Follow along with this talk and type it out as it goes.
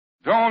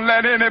Don't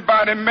let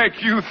anybody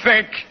make you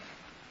think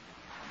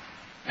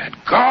that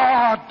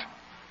God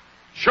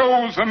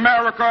chose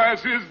America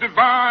as his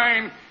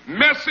divine,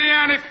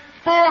 messianic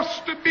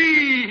force to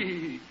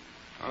be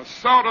a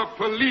sort of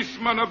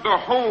policeman of the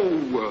whole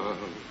world.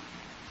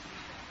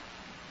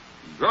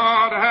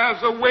 God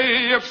has a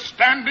way of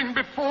standing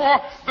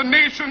before the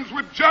nations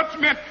with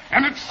judgment,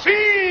 and it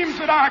seems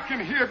that I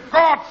can hear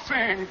God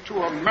saying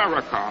to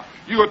America,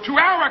 you are too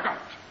arrogant.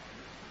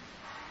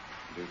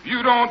 If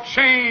you don't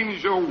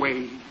change your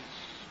ways,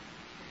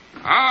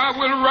 I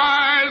will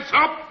rise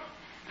up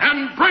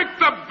and break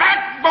the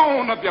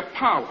backbone of your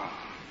power,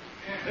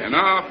 and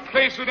I'll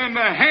place it in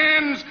the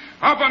hands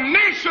of a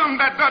nation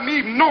that doesn't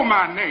even know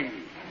my name.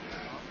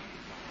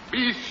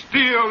 Be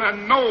still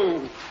and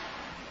know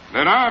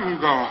that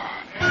I'm God.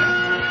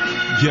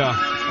 Yeah,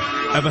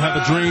 ever have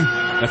a dream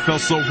that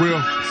felt so real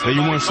that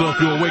you weren't sure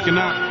if you were waking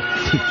up?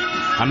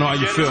 I know how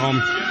you feel,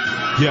 homie.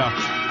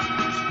 Yeah.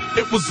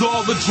 It was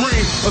all a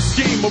dream, a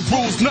scheme of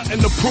rules, nothing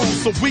to prove.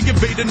 So we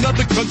invaded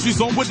other countries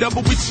on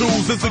whatever we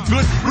choose. There's a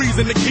good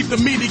reason to keep the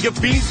media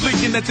fiends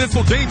leaking, that they're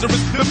so dangerous,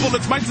 the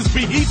bullets might just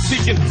be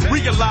heat-seeking.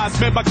 Realize,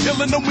 man, by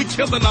killing them, we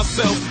killing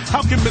ourselves.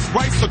 How can Miss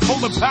Rice or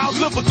Colin Powell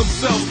live with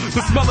themselves?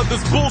 The smell of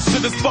this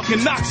bullshit is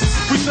fucking noxious.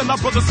 We send our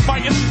brothers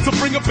fighting to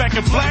bring them back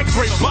in flag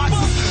break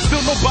boxes.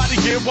 Still nobody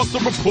here wants to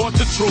report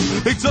the truth.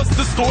 They just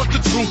distort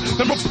the truth,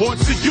 then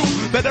report to you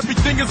that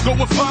everything is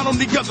going fine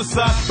on the other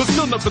side. But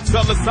still never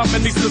tell us how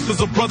many sisters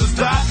or brothers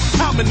died,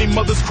 how many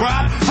mothers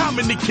cried, how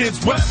many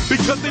kids wept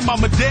because they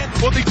mama dead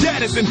or they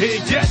dad isn't here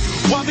yet.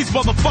 While these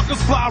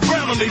motherfuckers fly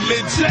around on they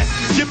lead jet,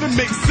 giving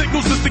mixed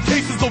signals just in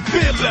case there's no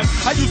fear left.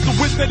 I used to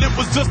wish that it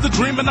was just a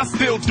dream, and I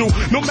still do.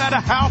 No matter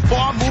how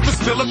far I move,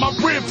 it's still in my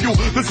rear view.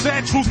 The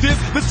sad truth is,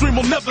 this dream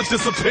will never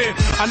disappear.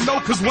 I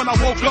know, cause when I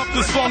woke up,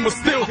 this song was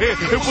still here.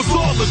 It was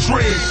all a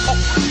dream.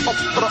 It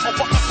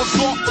was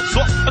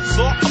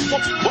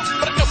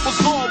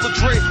all a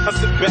dream. I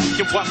sit back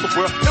and watch the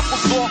world. It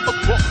was all a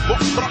dream.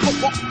 It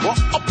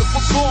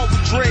was all a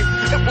dream.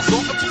 It was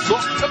all the dream.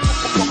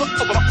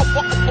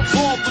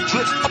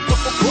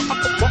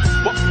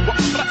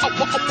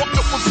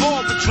 It was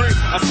all the dream.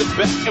 I sit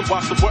back and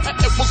watch the world.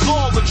 It was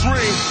all a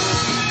dream.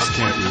 This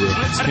can't be real.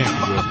 This can't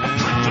be real.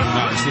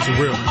 Nah, this isn't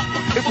real.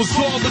 It was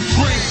all a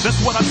dream. That's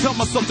what I tell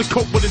myself to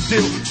cope with and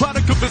deal. Try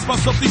to convince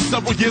myself these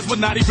several years were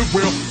not even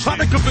real. Try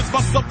to convince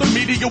myself the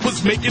media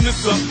was making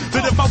this up.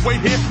 That if I wait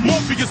here,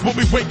 Morpheus will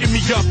be waking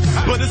me up.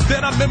 But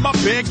instead I'm in my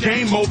bed,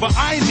 game over.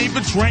 I ain't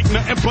even drank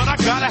nothing, but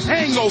I got a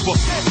hangover.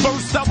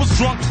 First I was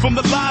drunk from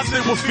the lies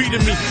they were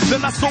feeding me.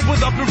 Then I sobered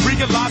up and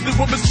realized they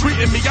were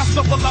mistreating me. I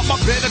stumbled out my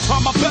bed and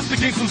tried my best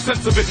to gain some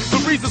sense of it. The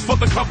reasons for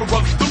the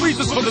cover-up, the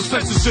reasons for the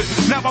censorship.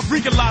 Now I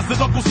realize that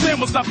Uncle Sam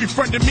was not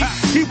befriending me.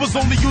 He was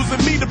only using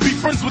me to be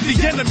friends with the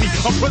enemy.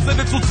 A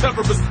presidential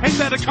terrorist, ain't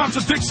that a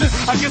contradiction?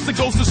 I guess it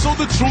goes to show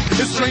the truth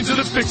is stranger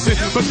than fiction.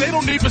 But they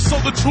don't even show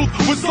the truth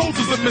when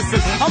soldiers are missing.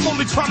 I'm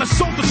only trying to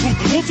show the truth.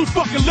 Won't you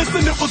fucking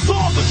listen? It was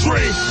all a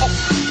dream. It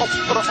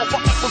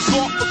was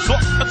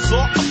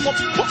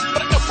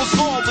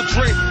all a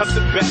dream. I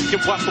sit back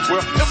and watch the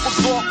world. It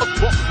was all a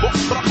dream.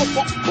 It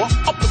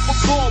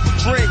was all a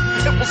dream.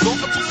 It was all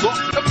the dream.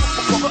 It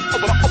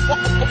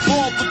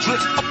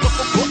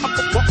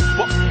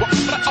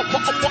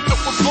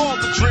was all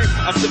the dream.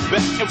 I sit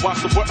back and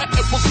watch the world.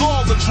 It was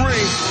all a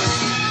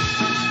dream.